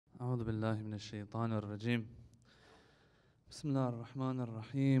أعوذ بالله من الشيطان الرجيم. بسم الله الرحمن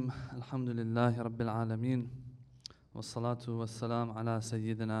الرحيم. الحمد لله رب العالمين، والصلاة والسلام على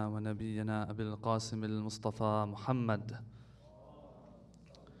سيدنا ونبينا أبي القاسم المصطفى محمد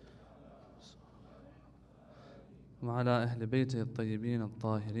وعلى أهل بيته الطيبين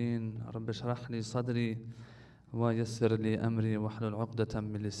الطاهرين. رب اشرح لي صدري ويسر لي أمري واحلل عقدة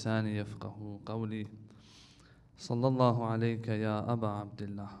من لساني يفقه قولي. صلى الله عليك يا أبا عبد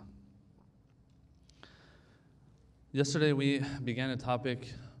الله. Yesterday we began a topic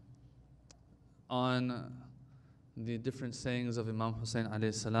on the different sayings of Imam Hussein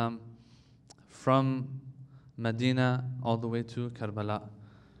alayhi salam from Medina all the way to Karbala.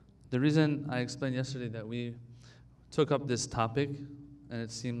 The reason I explained yesterday that we took up this topic, and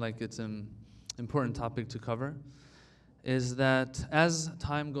it seemed like it's an important topic to cover, is that as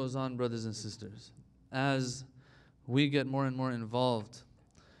time goes on, brothers and sisters, as we get more and more involved,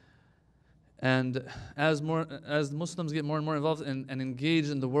 and as Muslims get more and more involved and engaged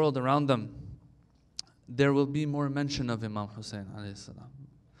in the world around them, there will be more mention of Imam Hussein alayhi salam,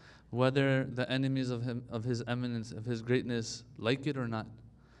 whether the enemies of him, of his eminence, of his greatness, like it or not.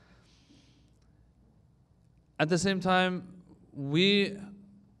 At the same time, we,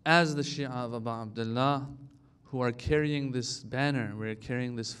 as the Shia of Abu Abdullah, who are carrying this banner, we're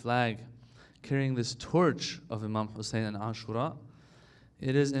carrying this flag, carrying this torch of Imam Hussein and Ashura,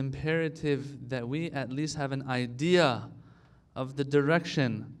 it is imperative that we at least have an idea of the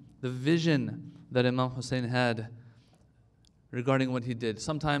direction, the vision that Imam Hussein had regarding what he did.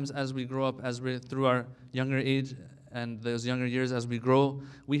 Sometimes as we grow up, as we're through our younger age and those younger years, as we grow,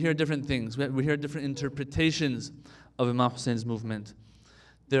 we hear different things. We hear different interpretations of Imam Hussein's movement.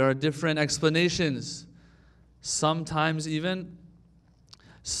 There are different explanations. Sometimes even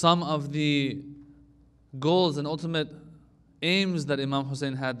some of the goals and ultimate aims that Imam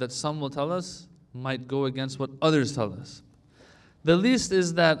Hussein had, that some will tell us, might go against what others tell us. The least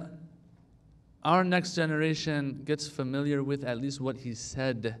is that our next generation gets familiar with at least what he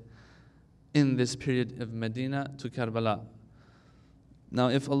said in this period of Medina to Karbala. Now,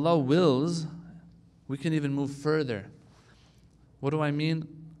 if Allah wills, we can even move further. What do I mean?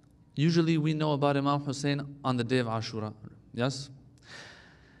 Usually we know about Imam Hussein on the day of Ashura, yes?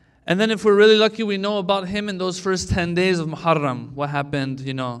 And then if we're really lucky, we know about him in those first 10 days of Muharram. What happened,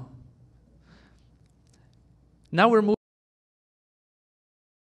 you know. Now we're moving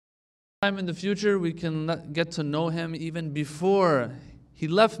time in the future, we can get to know him even before he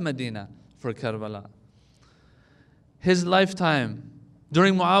left Medina for Karbala. His lifetime,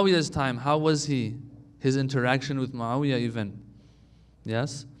 during Muawiyah's time, how was he? His interaction with Muawiyah even.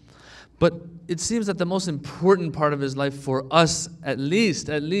 Yes? But it seems that the most important part of his life for us, at least,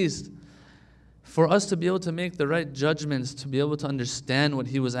 for us to be able to make the right judgments, to be able to understand what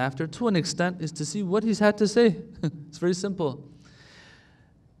he was after, to an extent, is to see what he's had to say. It's very simple.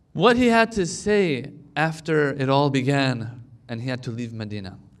 What he had to say after it all began and he had to leave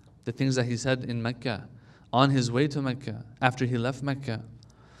Medina. The things that he said in Mecca, on his way to Mecca, after he left Mecca.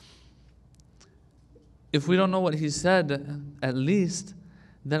 If we don't know what he said, at least,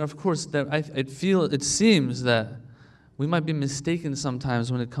 then of course it seems that we might be mistaken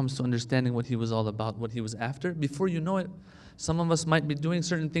sometimes when it comes to understanding what he was all about, what he was after. Before you know it, some of us might be doing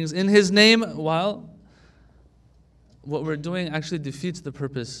certain things in his name, while what we're doing actually defeats the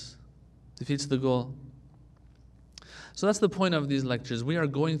purpose, defeats the goal. So that's the point of these lectures. We are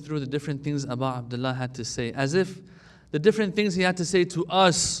going through the different things Abu Abdullah had to say, as if the different things he had to say to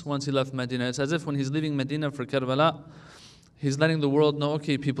us once he left Medina. It's as if when he's leaving Medina for Karbala, he's letting the world know,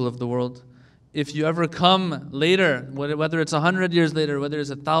 okay, people of the world, if you ever come later, whether it's 100 years later, whether it's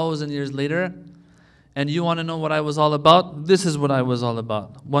 1,000 years later, and you want to know what I was all about, this is what I was all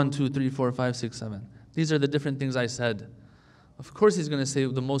about. 1, 2, 3, 4, 5, 6, 7. These are the different things I said. Of course he's going to say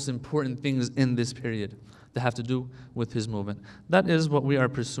the most important things in this period that have to do with his movement. That is what we are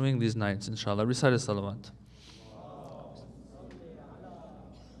pursuing these nights, inshallah. Recite a salawat.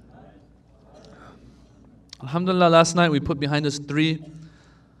 Alhamdulillah, last night we put behind us 3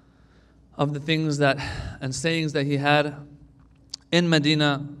 of the things that and sayings that he had in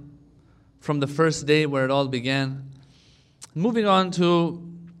Medina from the first day where it all began. Moving on to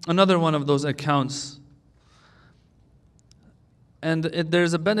another one of those accounts. And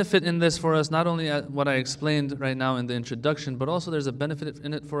there's a benefit in this for us, not only at what I explained right now in the introduction, but also there's a benefit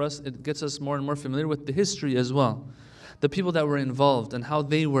in it for us. It gets us more and more familiar with the history as well. The people that were involved and how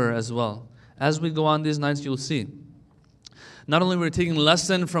they were as well. As we go on these nights, you'll see. Not only we're taking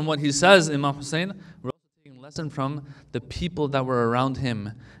lesson from what he says, Imam Hussein, we're also taking lesson from the people that were around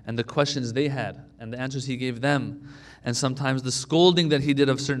him and the questions they had and the answers he gave them. And sometimes the scolding that he did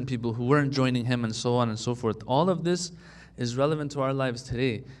of certain people who weren't joining him and so on and so forth. All of this is relevant to our lives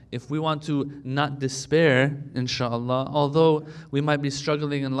today. If we want to not despair, inshallah, although we might be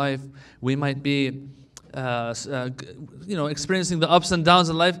struggling in life, we might be experiencing the ups and downs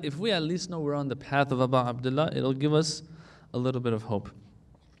in life, if we at least know we're on the path of Abu Abdullah, it'll give us a little bit of hope.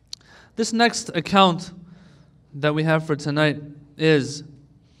 This next account that we have for tonight is,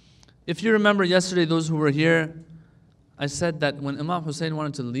 if you remember yesterday, those who were here, I said that when Imam Hussein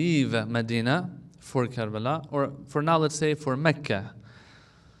wanted to leave Medina for Karbala, or for now let's say for Mecca,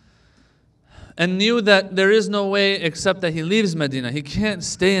 and knew that there is no way except that he leaves Medina. He can't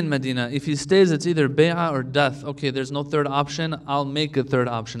stay in Medina. If he stays, it's either bay'ah or death. Okay, there's no third option. I'll make a third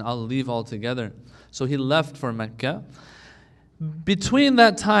option. I'll leave altogether. So he left for Mecca. Between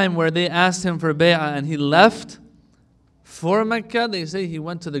that time where they asked him for bay'ah and he left for Mecca, they say he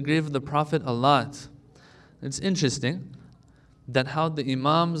went to the grave of the Prophet a lot. It's interesting that how the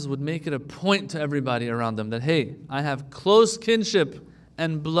Imams would make it a point to everybody around them that, hey, I have close kinship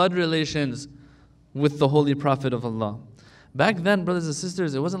and blood relations with the Holy Prophet of Allah. Back then, brothers and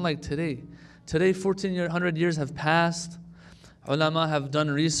sisters, it wasn't like today. Today, 1400 years have passed. Ulama have done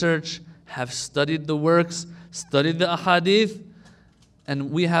research, have studied the works, studied the ahadith,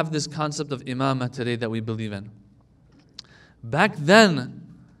 and we have this concept of imamah today that we believe in. Back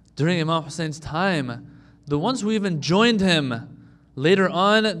then, during Imam Hussein's time, the ones who even joined him later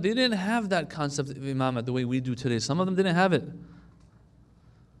on, they didn't have that concept of imamah the way we do today. Some of them didn't have it.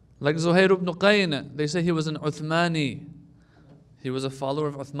 Like Zuhair ibn Qayn, they say he was an Uthmani. He was a follower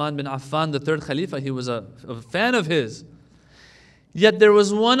of Uthman bin Affan, the third Khalifa. He was a fan of his. Yet there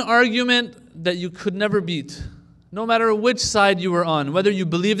was one argument that you could never beat. No matter which side you were on, whether you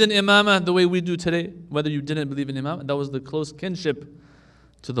believed in imamah the way we do today, whether you didn't believe in imamah, that was the close kinship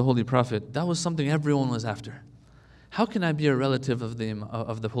to the Holy Prophet. That was something everyone was after. How can I be a relative of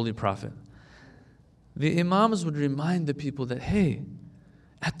the Holy Prophet? The Imams would remind the people that, hey,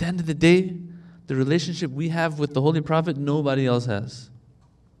 at the end of the day, the relationship we have with the Holy Prophet, nobody else has.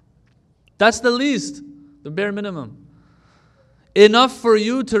 That's the least, the bare minimum. Enough for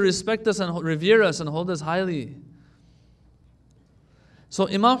you to respect us and revere us and hold us highly. So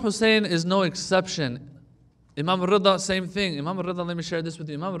Imam Hussein is no exception. Imam Rida, same thing. Imam Rida, let me share this with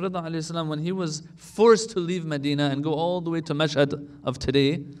you. Imam Rida alayhi salam, when he was forced to leave Medina and go all the way to Mashhad of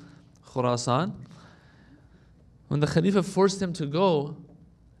today, Khurasan, when the Khalifa forced him to go,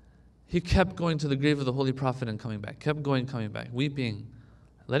 he kept going to the grave of the Holy Prophet and coming back. Kept going, coming back, weeping,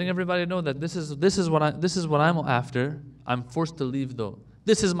 letting everybody know that this is what I'm after. I'm forced to leave though.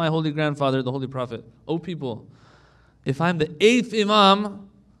 This is my holy grandfather, the Holy Prophet. Oh people, if I'm the 8th Imam,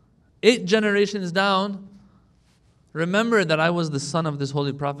 8 generations down, remember that I was the son of this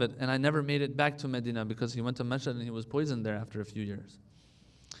Holy Prophet and I never made it back to Medina because he went to Mashhad and he was poisoned there after a few years.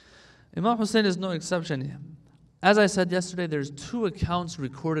 Imam Hussein is no exception. As I said yesterday, there's 2 accounts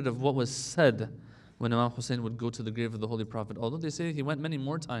recorded of what was said when Imam Hussein would go to the grave of the Holy Prophet, although they say he went many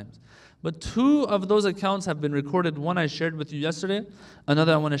more times. But 2 of those accounts have been recorded. One I shared with you yesterday,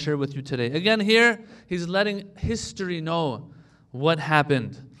 another I want to share with you today. Again here, he's letting history know what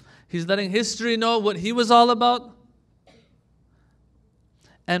happened. He's letting history know what he was all about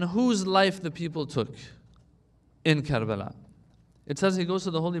and whose life the people took in Karbala. It says he goes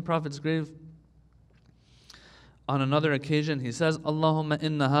to the Holy Prophet's grave. On another occasion, he says, Allahumma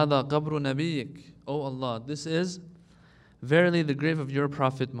inna hadha qabru nabiyyik. Oh Allah, this is verily the grave of your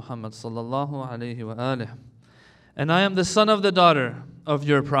Prophet Muhammad sallallahu alayhi wa alihi. And I am the son of the daughter of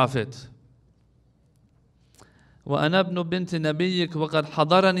your Prophet. Wa ana ibnu binti nabiyyik wa qad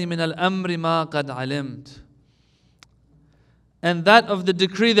hadarani min al-amri ma qad alimt. And that of the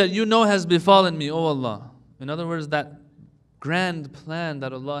decree that you know has befallen me, O Allah. In other words, that grand plan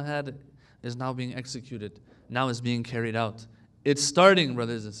that Allah had is now being executed. Now is being carried out. It's starting,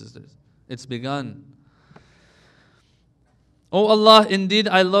 brothers and sisters. It's begun. Oh Allah, indeed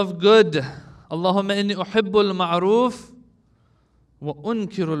I love good. Allahumma inni uhibbul ma'roof wa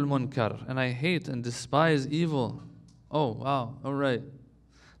unkirul munkar. And I hate and despise evil. Oh, wow. All right.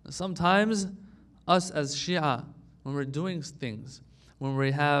 Sometimes us as Shia, when we're doing things, when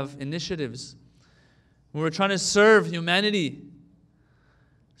we have initiatives, when we're trying to serve humanity,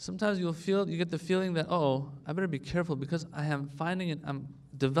 sometimes you get the feeling that, I better be careful because I'm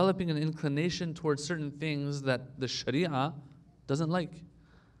developing an inclination towards certain things that the Sharia doesn't like.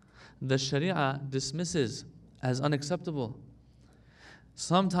 The Sharia dismisses as unacceptable.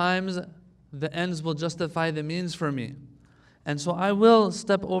 Sometimes the ends will justify the means for me. And so I will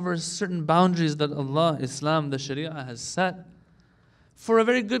step over certain boundaries that Allah, Islam, the Sharia has set for a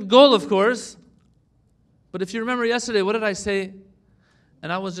very good goal, of course. But if you remember yesterday, what did I say?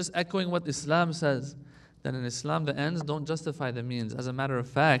 And I was just echoing what Islam says, that in Islam the ends don't justify the means. As a matter of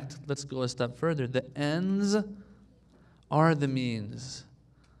fact, let's go a step further. The ends are the means.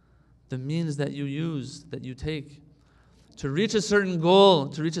 The means that you use, that you take. To reach a certain goal,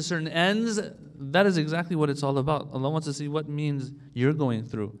 to reach a certain ends, that is exactly what it's all about. Allah wants to see what means you're going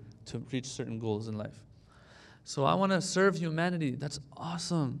through to reach certain goals in life. So I want to serve humanity. That's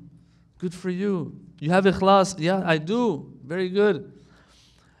awesome. Good for you. You have ikhlas. Yeah, I do. Very good.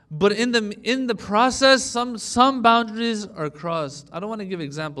 But in the process, some boundaries are crossed. I don't want to give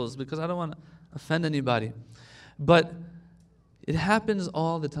examples because I don't want to offend anybody. But it happens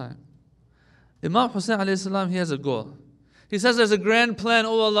all the time. Imam Hussein alayhi salam, he has a goal. He says there's a grand plan,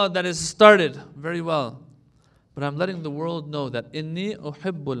 oh Allah, that is started. Very well. But I'm letting the world know that inni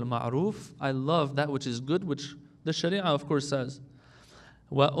uhibbul ma'ruf, I love that which is good, which the Sharia of course says.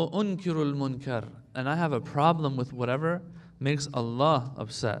 Wa unkirul munkar, and I have a problem with whatever makes Allah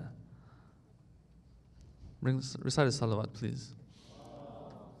upset. Recite a salawat, please.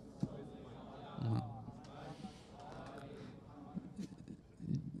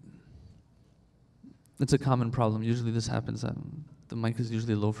 It's a common problem. Usually this happens. The mic is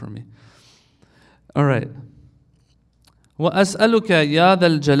usually low for me. All right. وَأَسْأَلُكَ يَا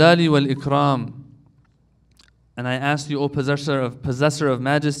ذَا الْجَلَالِ وَالْإِكْرَامِ, and I ask you, O possessor of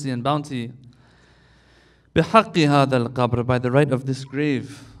majesty and bounty, بِحَقِّ هَذَا الْقَبْرِ, by the right of this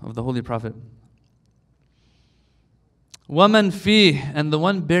grave of the Holy Prophet. وَمَنْ فِيهِ, and the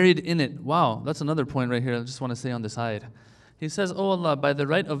one buried in it. Wow, that's another point right here I just want to say on the side. He says, oh Allah, by the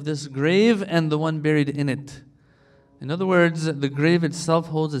right of this grave and the one buried in it. In other words, the grave itself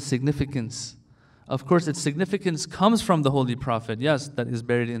holds a significance. Of course, its significance comes from the Holy Prophet, yes, that is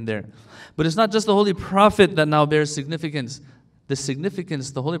buried in there. But it's not just the Holy Prophet that now bears significance. The significance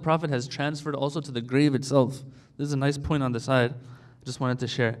the Holy Prophet has transferred also to the grave itself. This is a nice point on the side. I just wanted to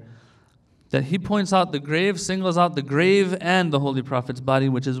share. That he points out the grave, singles out the grave and the Holy Prophet's body,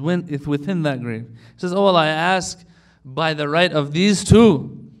 which is within that grave. He says, oh Allah, I ask, by the right of these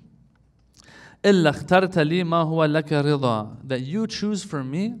two, إِلَّا اخْتَرْتَ لِي مَا هُوَ لَكَ رِضَى, that you choose for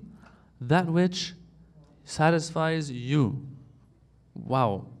me that which satisfies you.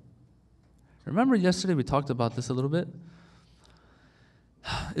 Wow. Remember yesterday we talked about this a little bit?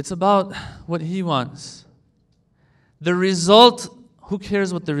 It's about what he wants. The result, who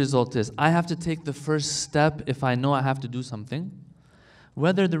cares what the result is? I have to take the first step if I know I have to do something.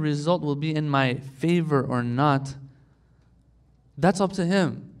 Whether the result will be in my favor or not, that's up to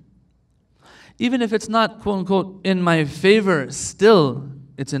him. Even if it's not, quote unquote, in my favor, still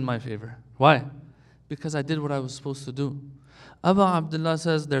it's in my favor. Why? Because I did what I was supposed to do. Abu Abdullah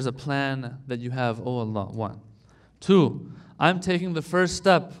says there's a plan that you have, oh Allah, 1. 2, I'm taking the first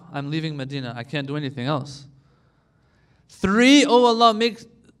step. I'm leaving Medina. I can't do anything else. 3, oh Allah,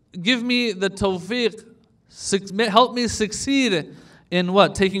 give me the tawfiq. Help me succeed in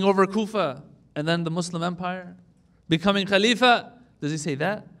what? Taking over Kufa and then the Muslim empire? Becoming Khalifa? Does he say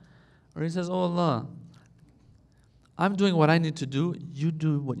that? Or he says, oh Allah, I'm doing what I need to do. You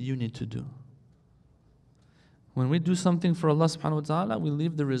do what you need to do. When we do something for Allah subhanahu wa ta'ala, we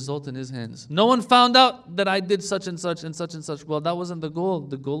leave the result in His hands. No one found out that I did such and such and such and such. Well, that wasn't the goal.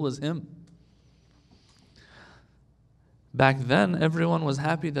 The goal was Him. Back then, everyone was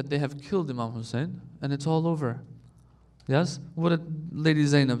happy that they have killed Imam Hussein and it's all over. Yes? What did Lady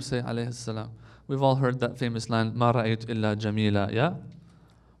Zainab say, alayhi salam? We've all heard that famous line, مَا رَأَيْتُ إِلَّا جَمِيلًا. Yeah?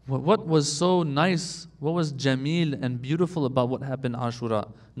 What was so nice, what was jameel and beautiful about what happened in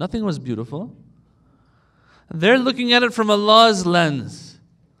Ashura? Nothing was beautiful. They're looking at it from Allah's lens.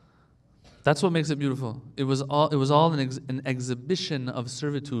 That's what makes it beautiful. It was all an exhibition of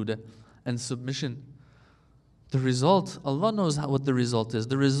servitude and submission. The result, Allah knows what the result is.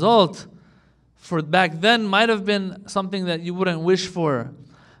 The result for back then might have been something that you wouldn't wish for.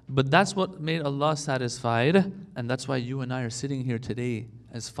 But that's what made Allah satisfied. And that's why you and I are sitting here today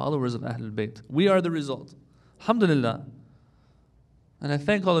as followers of Ahlul Bayt. We are the result. Alhamdulillah. And I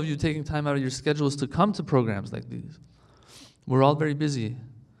thank all of you taking time out of your schedules to come to programs like these. We're all very busy.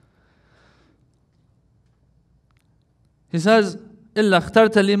 He says, إِلَّا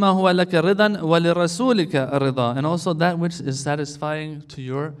اخْتَرْتَ لِمَا هُوَ لَكَ رِضًا وَلِرَسُولِكَ الرِّضَى, and also that which is satisfying to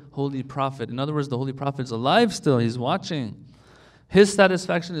your Holy Prophet. In other words, the Holy Prophet is alive still. He's watching. His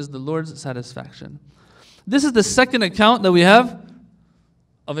satisfaction is the Lord's satisfaction. This is the second account that we have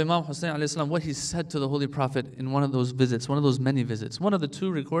of Imam Hussein alayhi salam, what he said to the Holy Prophet in one of those visits, one of those many visits. One of the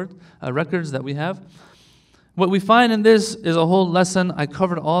two records that we have. What we find in this is a whole lesson. I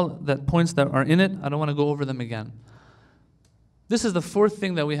covered all the points that are in it. I don't want to go over them again. This is the fourth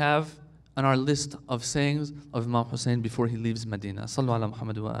thing that we have on our list of sayings of Imam Hussein before he leaves Medina. Sallu ala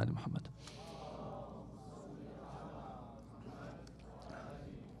Muhammad wa ali Muhammad.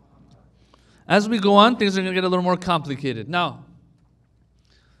 As we go on, things are going to get a little more complicated. Now,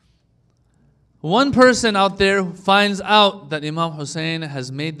 one person out there who finds out that Imam Hussein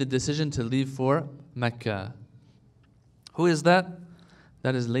has made the decision to leave for Mecca. Who is that?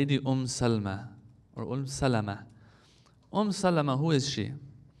 That is Lady Salma or Salama. Salama, who is she?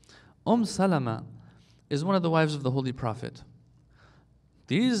 Salama is one of the wives of the Holy Prophet.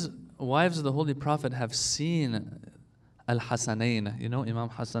 These wives of the Holy Prophet have seen Al-Hasanain, Imam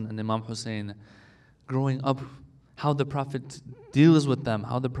Hassan and Imam Hussein, growing up, how the Prophet deals with them,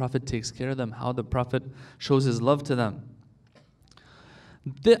 how the Prophet takes care of them, how the Prophet shows his love to them.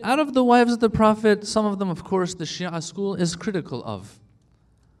 Out of the wives of the Prophet, some of them, of course, the Shia school is critical of.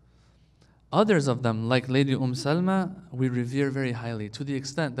 Others of them, like Lady Salma, we revere very highly, to the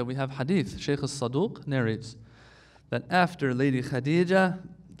extent that we have hadith. Sheikh al-Saduq narrates that after Lady Khadija,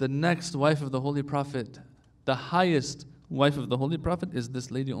 the next wife of the Holy Prophet, the highest wife of the Holy Prophet, is this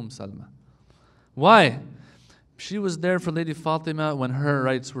Lady Salma. Why? She was there for Lady Fatima when her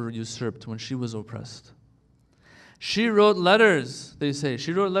rights were usurped, when she was oppressed. She wrote letters, they say.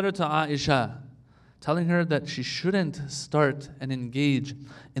 She wrote a letter to Aisha, telling her that she shouldn't start and engage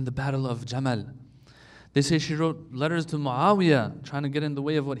in the battle of Jamal. They say she wrote letters to Muawiyah, trying to get in the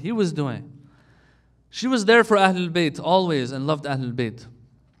way of what he was doing. She was there for Ahlul Bayt always and loved Ahlul Bayt.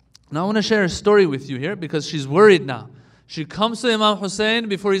 Now I want to share a story with you here because she's worried now. She comes to Imam Hussein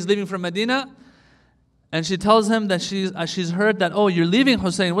before he's leaving for Medina, and she tells him that she's heard that, oh, you're leaving,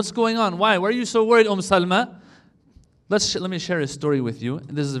 Hussein. What's going on? Why? Why are you so worried, Salma? Let me share a story with you.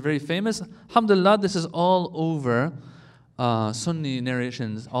 This is very famous. Alhamdulillah, this is all over Sunni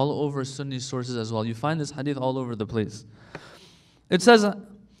narrations, all over Sunni sources as well. You find this hadith all over the place. It says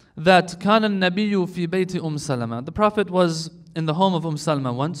that كان النبي في بيت سلمة. The Prophet was in the home of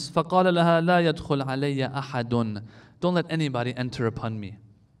Salma once. فقال لها لا يدخل علي أحد. Don't let anybody enter upon me.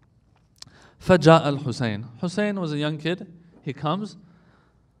 فجاء الحسين. Hussein was a young kid. He comes.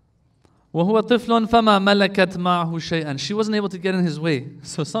 وهو طفل فما ملكت معه شيئا. She wasn't able to get in his way.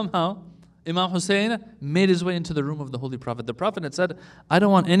 So somehow Imam Hussein made his way into the room of the Holy Prophet. The Prophet had said, I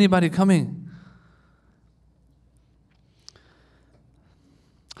don't want anybody coming.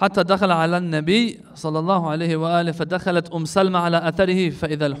 حتى دخل على النبي صلى الله عليه وآله فدخلت سلمة على أثره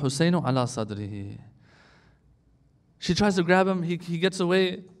فإذا الحسين على صدره. She tries to grab him, he gets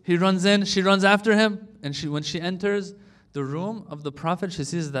away, he runs in, she runs after him, and when she enters the room of the Prophet, she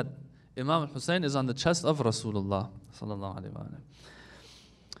sees that Imam Hussein is on the chest of Rasulullah sallallahu alaihi wasallam.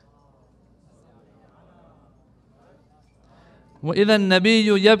 وإذا النبي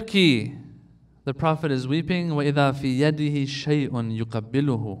يبكي. The Prophet is weeping. وإذا في يده شيء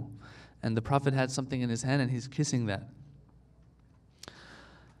يقبله. And the Prophet had something in his hand and he's kissing that.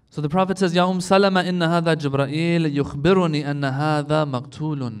 So the Prophet says, يا سلمة إن هذا جبرائيل يخبرني أن هذا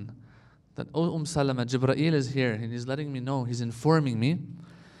مقتول. That, oh Salama, Jibreel is here and he's letting me know, he's informing me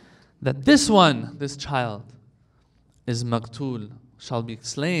that this child is maqtul, shall be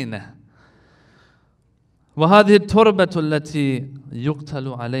slain. وَهَذِهِ التُّرْبَةُ الَّتِي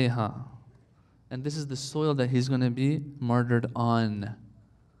يُقْتَلُ عَلَيْهَا. And this is the soil that he's going to be murdered on.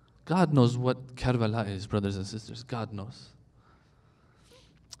 God knows what Karbala is, brothers and sisters. God knows.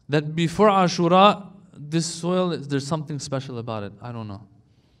 That before Ashura, this soil, there's something special about it. I don't know.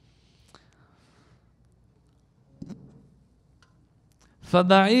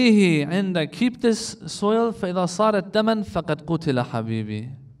 فَضَعِيهِ عِنْدَ. Keep this soil. فَإِذَا صَارَتْ دَمًا فَقَدْ قُتِلَ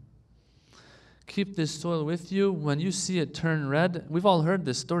حَبِيبِي. Keep this soil with you. When you see it turn red, we've all heard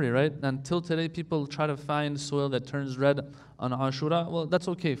this story, right? Until today, people try to find soil that turns red on Ashura. Well, that's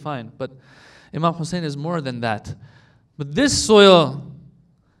okay, fine. But Imam Hussein is more than that. But this soil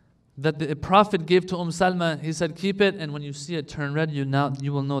that the Prophet gave to Salma, he said, keep it, and when you see it turn red, you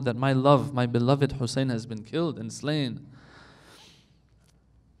will know that my love, my beloved Hussein has been killed and slain.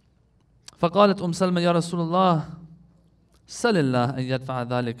 فقالت سلمة يا رسول الله سل الله أن يدفع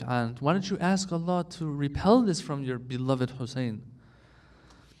ذلك عنك. Why don't you ask Allah to repel this from your beloved Hussein?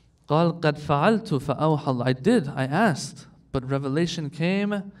 قال قد فعلت فأوحى الله. I did, I asked, but revelation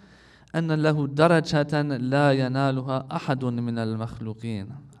came أن له درجة لا ينالها أحد من المخلوقين.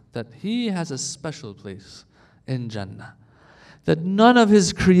 That he has a special place in Jannah that none of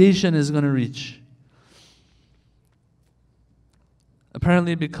his creation is going to reach.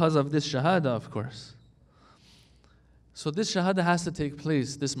 Apparently because of this shahada, of course. So this shahada has to take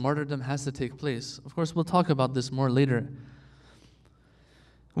place. This martyrdom has to take place. Of course, we'll talk about this more later.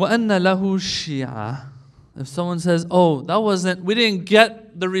 وَأَنَّ لَهُ شِيعَةً. If someone says, oh, we didn't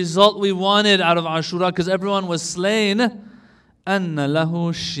get the result we wanted out of Ashura because everyone was slain, أَنَّ لَهُ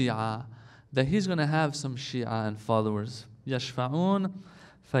شِيعَةً. That he's going to have some Shia and followers. يَشْفَعُونَ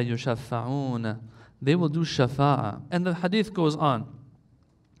فَيُشَفَّعُونَ. They will do shafa'a. And the hadith goes on.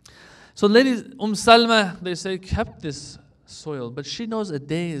 So ladies, Salma, they say, kept this soil, but she knows a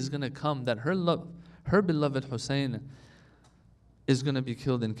day is going to come that her beloved Hussein is going to be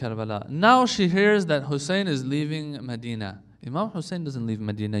killed in Karbala. Now she hears that Hussein is leaving Medina. Imam Hussein doesn't leave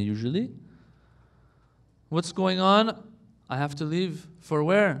Medina usually. What's going on? I have to leave. For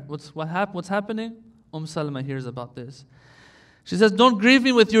where? What's happening? Salma hears about this. She says, don't grieve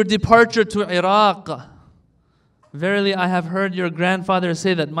me with your departure to Iraq. Verily, I have heard your grandfather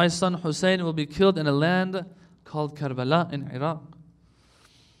say that my son Hussein will be killed in a land called Karbala in Iraq.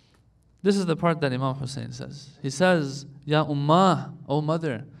 This is the part that Imam Hussein says. He says, Ya Ummah, O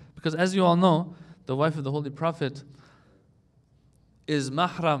mother. Because as you all know, the wife of the Holy Prophet is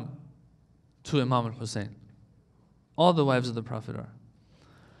mahram to Imam al-Hussein. All the wives of the Prophet are.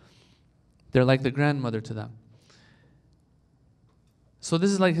 They're like the grandmother to them. So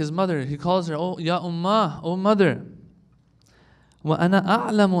this is like his mother. He calls her, oh, Ya Ummah, O mother. وَأَنَا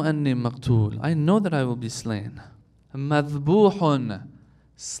أَعْلَمُ أَنِّي مَقْتُولٌ. I know that I will be slain. مَذْبُوحٌ.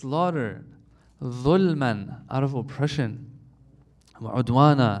 Slaughtered. ظُلْمًا. Out of oppression.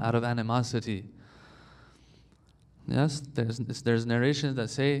 وَعُدْوَانًا. Out of animosity. Yes, there's narrations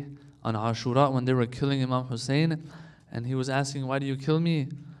that say on Ashura when they were killing Imam Hussein and he was asking, why do you kill me?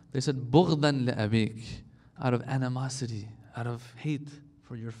 They said, بُغْضًا لِأَبِيكَ. Out of animosity. Out of hate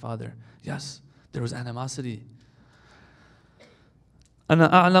for your father. Yes, there was animosity. أنا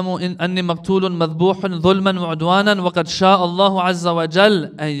أعلم أني مقتول مذبوح ظلما وعدوانا وقد شاء الله عز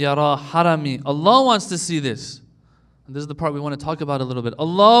وجل أن يرى حرمي. Allah wants to see this. And this is the part we want to talk about a little bit.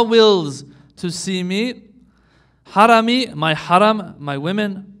 Allah wills to see me. Harami, my haram, my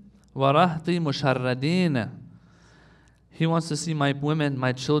women. ورهطي مشردين. He wants to see my women,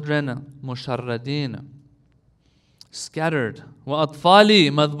 my children, مشردين. Scattered. وَأَطْفَالِي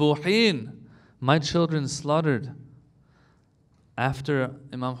مَذْبُوحِينَ. My children slaughtered. After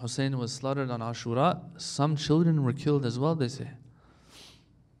Imam Hussein was slaughtered on Ashura, some children were killed as well, they say.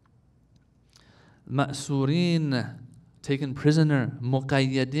 مَأْسُورِينَ. Taken prisoner.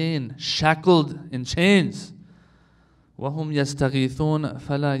 مُقَيَّدِينَ. Shackled in chains. وَهُمْ يَسْتَغِيثُونَ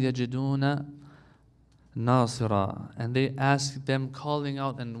فَلَا يَجِدُونَ نَاصِرًا. And they ask them, calling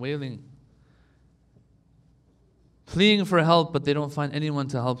out and wailing, pleading for help, but they don't find anyone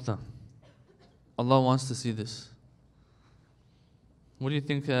to help them. Allah wants to see this. What do you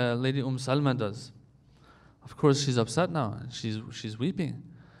think Lady Salma does? Of course, she's upset now. She's weeping.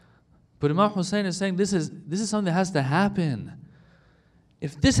 But Imam Hussein is saying this is something that has to happen.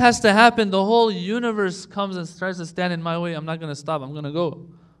 If this has to happen, the whole universe comes and tries to stand in my way. I'm not going to stop. I'm going to go.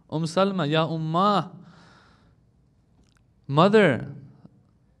 Salma, Ya Ummah. Mother.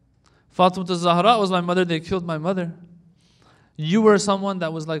 Fatima Zahra was my mother. They killed my mother. You were someone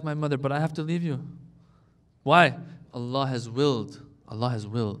that was like my mother, but I have to leave you. Why? Allah has willed. Allah has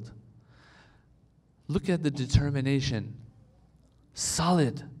willed. Look at the determination,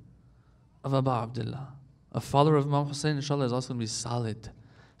 solid, of Abu Abdullah. A follower of Imam Hussein, inshallah, is also going to be solid.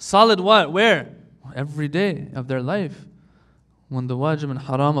 Solid what? Where? Every day of their life. When the wajib and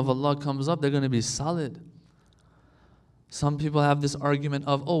haram of Allah comes up, they're going to be solid. Some people have this argument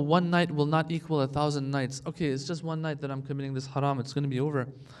of, oh, one night will not equal 1,000 nights. Okay, it's just one night that I'm committing this haram. It's going to be over.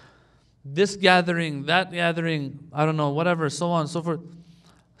 This gathering, that gathering, I don't know, whatever, so on and so forth.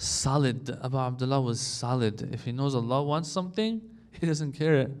 Solid. Abu Abdullah was solid. If he knows Allah wants something, he doesn't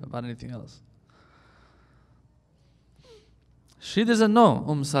care about anything else. She doesn't know,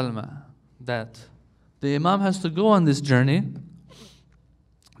 Salma, that the Imam has to go on this journey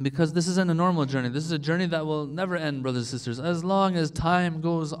because this isn't a normal journey. This is a journey that will never end, brothers and sisters. As long as time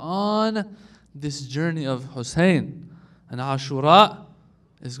goes on, this journey of Hussein and Ashura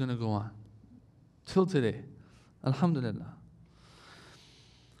is going to go on. Till today. Alhamdulillah.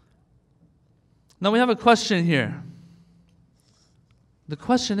 Now we have a question here. The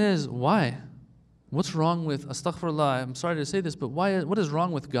question is, why? What's wrong with, astaghfirullah, I'm sorry to say this, but why? What is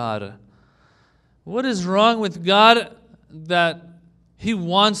wrong with God? What is wrong with God that He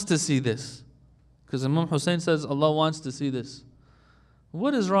wants to see this? Because Imam Hussein says Allah wants to see this.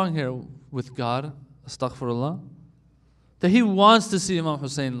 What is wrong here with God? Astaghfirullah. That He wants to see Imam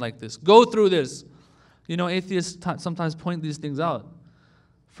Hussein like this. Go through this. You know, atheists sometimes point these things out.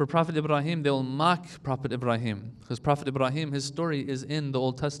 For Prophet Ibrahim, they'll mock Prophet Ibrahim. Because Prophet Ibrahim, his story is in the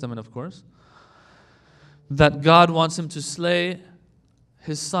Old Testament, of course. That God wants him to slay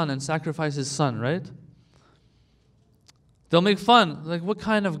his son and sacrifice his son, right? They'll make fun. Like, what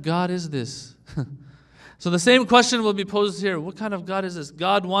kind of God is this? So the same question will be posed here. What kind of God is this?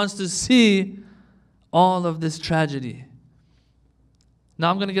 God wants to see all of this tragedy. Now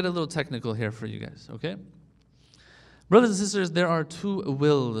I'm going to get a little technical here for you guys, okay? Brothers and sisters, there are two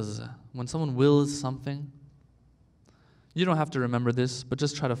wills. When someone wills something, you don't have to remember this, but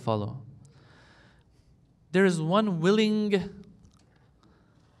just try to follow. There is one willing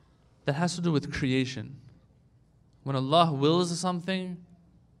that has to do with creation. When Allah wills something,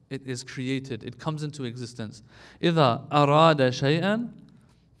 it is created. It comes into existence. إِذَا أَرَادَ شَيْئًا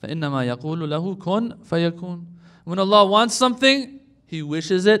فَإِنَّمَا يَقُولُ لَهُ كُنْ فَيَكُونُ. When Allah wants something, He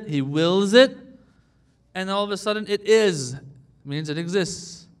wishes it, He wills it, and all of a sudden it is. Means it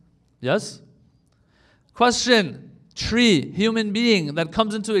exists. Yes? Question. Tree, human being that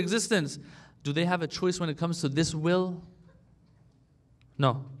comes into existence. Do they have a choice when it comes to this will?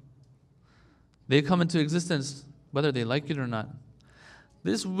 No. They come into existence whether they like it or not.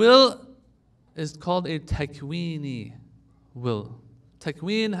 This will is called a takweeni will.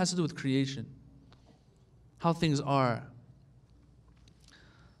 Takween has to do with creation. How things are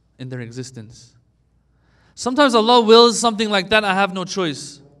in their existence. Sometimes Allah wills something like that, I have no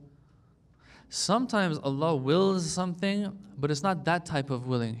choice. Sometimes Allah wills something, but it's not that type of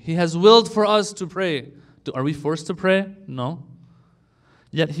willing. He has willed for us to pray. Are we forced to pray? No.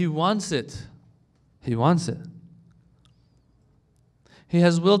 Yet He wants it. He wants it. He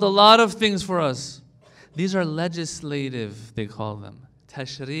has willed a lot of things for us. These are legislative, they call them.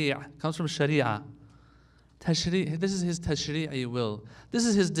 Tashri' comes from sharia. Tashri', this is His tashri'i will. This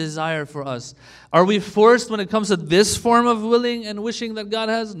is His desire for us. Are we forced when it comes to this form of willing and wishing that God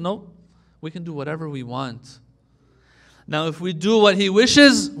has? No. We can do whatever we want. Now, if we do what He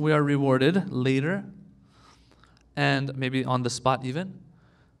wishes, we are rewarded later. And maybe on the spot even.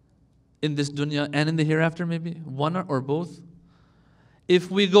 In this dunya and in the hereafter maybe. One or both. If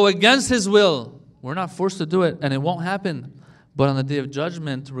we go against His will, we're not forced to do it and it won't happen. But on the Day of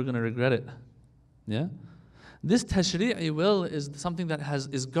Judgment, we're going to regret it. Yeah? This tashri'i will is something that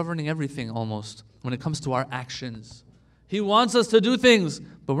is governing everything almost when it comes to our actions. He wants us to do things,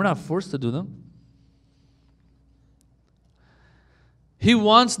 but we're not forced to do them. He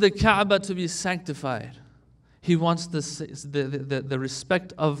wants the Kaaba to be sanctified. He wants the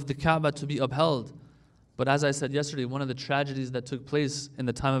respect of the Kaaba to be upheld. But as I said yesterday, one of the tragedies that took place in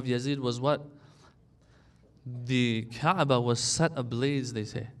the time of Yazid was what? The Kaaba was set ablaze, they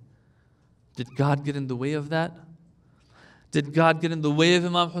say. Did God get in the way of that? Did God get in the way of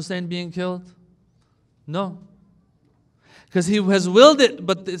Imam Hussein being killed? No. Because He has willed it,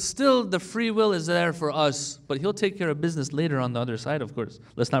 but it's still the free will is there for us. But He'll take care of business later on the other side, of course.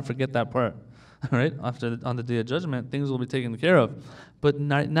 Let's not forget that part. All right? On the Day of Judgment, things will be taken care of. But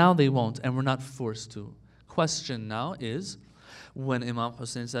now they won't, and we're not forced to. Question now is, when Imam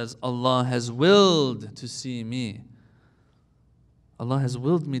Hussein says, Allah has willed to see me. Allah has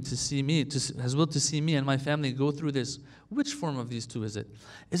willed me to see me, has willed to see me and my family go through this. Which form of these two is it?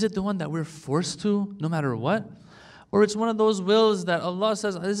 Is it the one that we're forced to, no matter what? Or it's one of those wills that Allah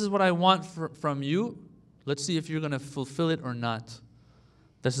says, this is what I want from you. Let's see if you're going to fulfill it or not.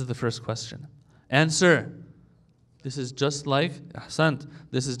 This is the first question. Answer. This is just like, ahsant,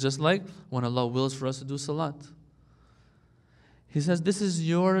 this is just like when Allah wills for us to do salat. He says, this is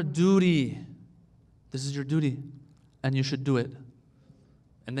your duty. This is your duty. And you should do it.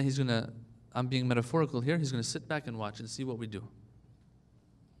 And then He's going to, I'm being metaphorical here, He's going to sit back and watch and see what we do.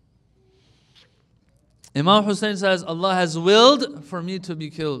 Imam Hussein says, Allah has willed for me to be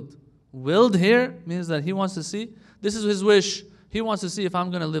killed. Willed here means that He wants to see. This is His wish. He wants to see if I'm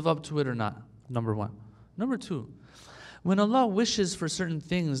going to live up to it or not. Number one. Number two, when Allah wishes for certain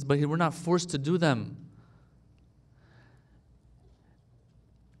things, but we're not forced to do them,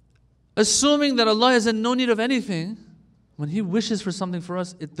 assuming that Allah is in no need of anything, when He wishes for something for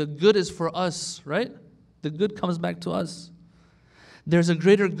us, the good is for us, right? The good comes back to us. There's a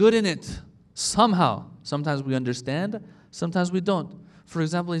greater good in it, somehow. Sometimes we understand, sometimes we don't. For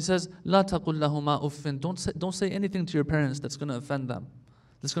example, He says, "La taqul lahuma uffin." Don't say anything to your parents that's going to offend them,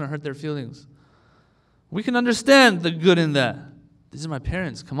 that's going to hurt their feelings. We can understand the good in that. These are my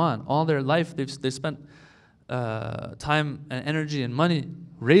parents. Come on, all their life they spent time and energy and money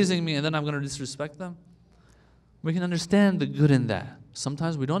raising me, and then I'm going to disrespect them. We can understand the good in that.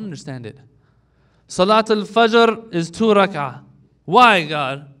 Sometimes we don't understand it. Salat al-Fajr is 2 rak'ah. Why,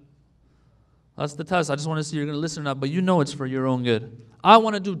 God? That's the test. I just want to see you're going to listen or not, but you know it's for your own good. I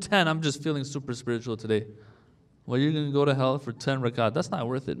want to do 10. I'm just feeling super spiritual today. Well, you're going to go to hell for 10 rakat. That's not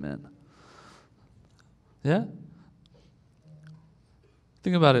worth it, man. Yeah?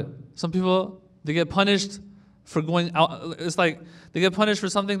 Think about it. Some people, they get punished for going out. It's like they get punished for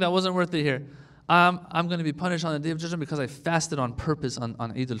something that wasn't worth it here. I'm going to be punished on the Day of Judgment because I fasted on purpose on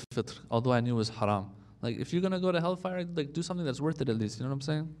Eid al-Fitr, although I knew it was haram. Like, if you're going to go to hellfire, like, do something that's worth it at least. You know what I'm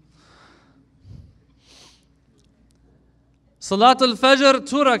saying? Salatul Fajr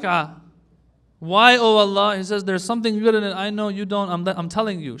 2 rak'ah. Why, oh Allah? He says, there's something good in it. I know you don't. I'm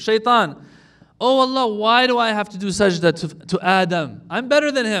telling you. Shaitan, oh Allah, why do I have to do sajda to Adam? I'm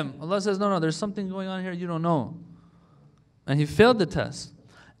better than him. Allah says, no, there's something going on here you don't know. And he failed the test.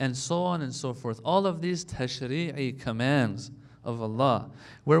 And so on and so forth. All of these tashri'i commands of Allah,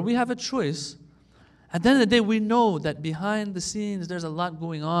 where we have a choice. At the end of the day, we know that behind the scenes, there's a lot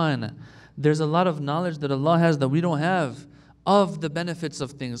going on. There's a lot of knowledge that Allah has that we don't have, of the benefits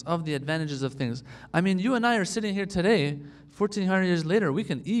of things, of the advantages of things. I mean, you and I are sitting here today, 1400 years later, we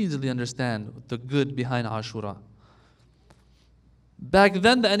can easily understand the good behind Ashura. Back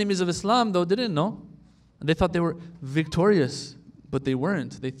then, the enemies of Islam, though, didn't know. They thought they were victorious, but they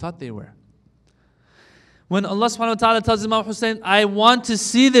weren't. They thought they were. When Allah subhanahu wa ta'ala tells Imam Hussein, I want to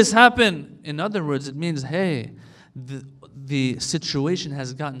see this happen, in other words, it means, hey, the situation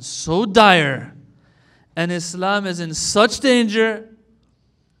has gotten so dire and Islam is in such danger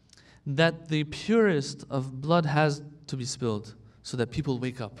that the purest of blood has to be spilled so that people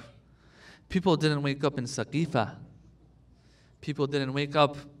wake up. People didn't wake up in Saqifa. People didn't wake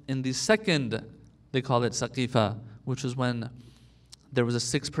up in the second, they call it Saqifa, which was when there was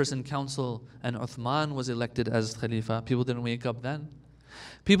a 6-person council and Uthman was elected as Khalifa. People didn't wake up then.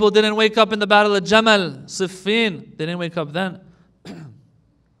 People didn't wake up in the Battle of Jamal, Siffin. They didn't wake up then.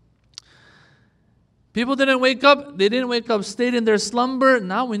 People didn't wake up. They didn't wake up, stayed in their slumber.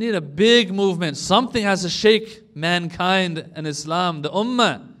 Now we need a big movement. Something has to shake mankind and Islam, the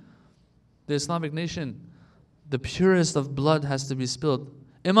Ummah, the Islamic nation. The purest of blood has to be spilled.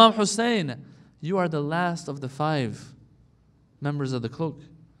 Imam Hussein, you are the last of the 5 members of the cloak.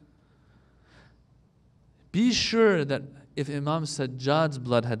 Be sure that if Imam Sajjad's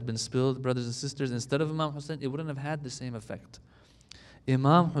blood had been spilled, brothers and sisters, instead of Imam Hussein, it wouldn't have had the same effect.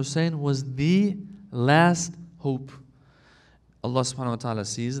 Imam Hussein was the last hope. Allah subhanahu wa ta'ala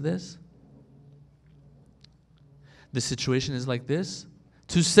sees this. The situation is like this.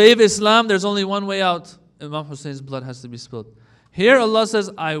 To save Islam, there's only one way out. Imam Hussein's blood has to be spilled. Here Allah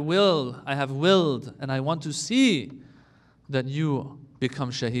says, I have willed, and I want to see that you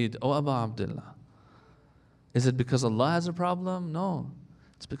become shaheed. Oh Abu Abdullah. Is it because Allah has a problem? No.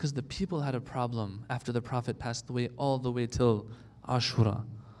 It's because the people had a problem after the Prophet passed away all the way till Ashura.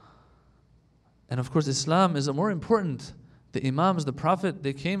 And of course Islam is more important. The Imams, the Prophet,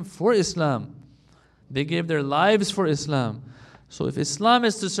 they came for Islam. They gave their lives for Islam. So if Islam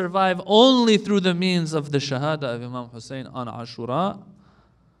is to survive only through the means of the Shahada of Imam Hussein on Ashura,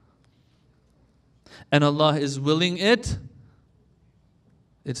 and Allah is willing it,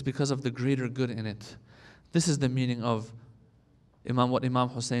 it's because of the greater good in it. This is the meaning of what Imam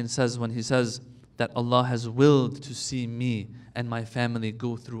Hussein says when he says that Allah has willed to see me and my family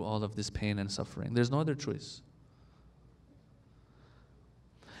go through all of this pain and suffering. There's no other choice.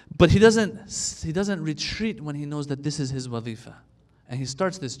 But he doesn't retreat when he knows that this is his wazifa. And he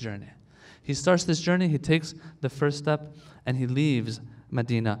starts this journey. He takes the first step, and he leaves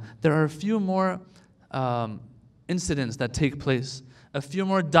Medina. There are a few more incidents that take place, a few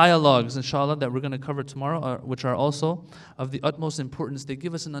more dialogues, inshallah, that we're going to cover tomorrow, which are also of the utmost importance. They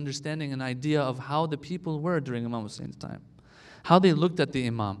give us an understanding, an idea of how the people were during Imam Hussein's time, how they looked at the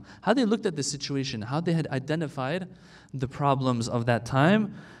Imam, how they looked at the situation, how they had identified the problems of that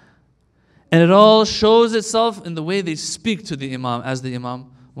time. And it all shows itself in the way they speak to the Imam as the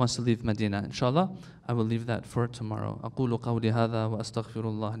Imam wants to leave Medina. Inshallah, I will leave that for tomorrow. أقول قولي هذا وأستغفر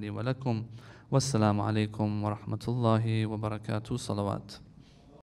الله لي ولكم والسلام عليكم ورحمة الله وبركاته. صلوات.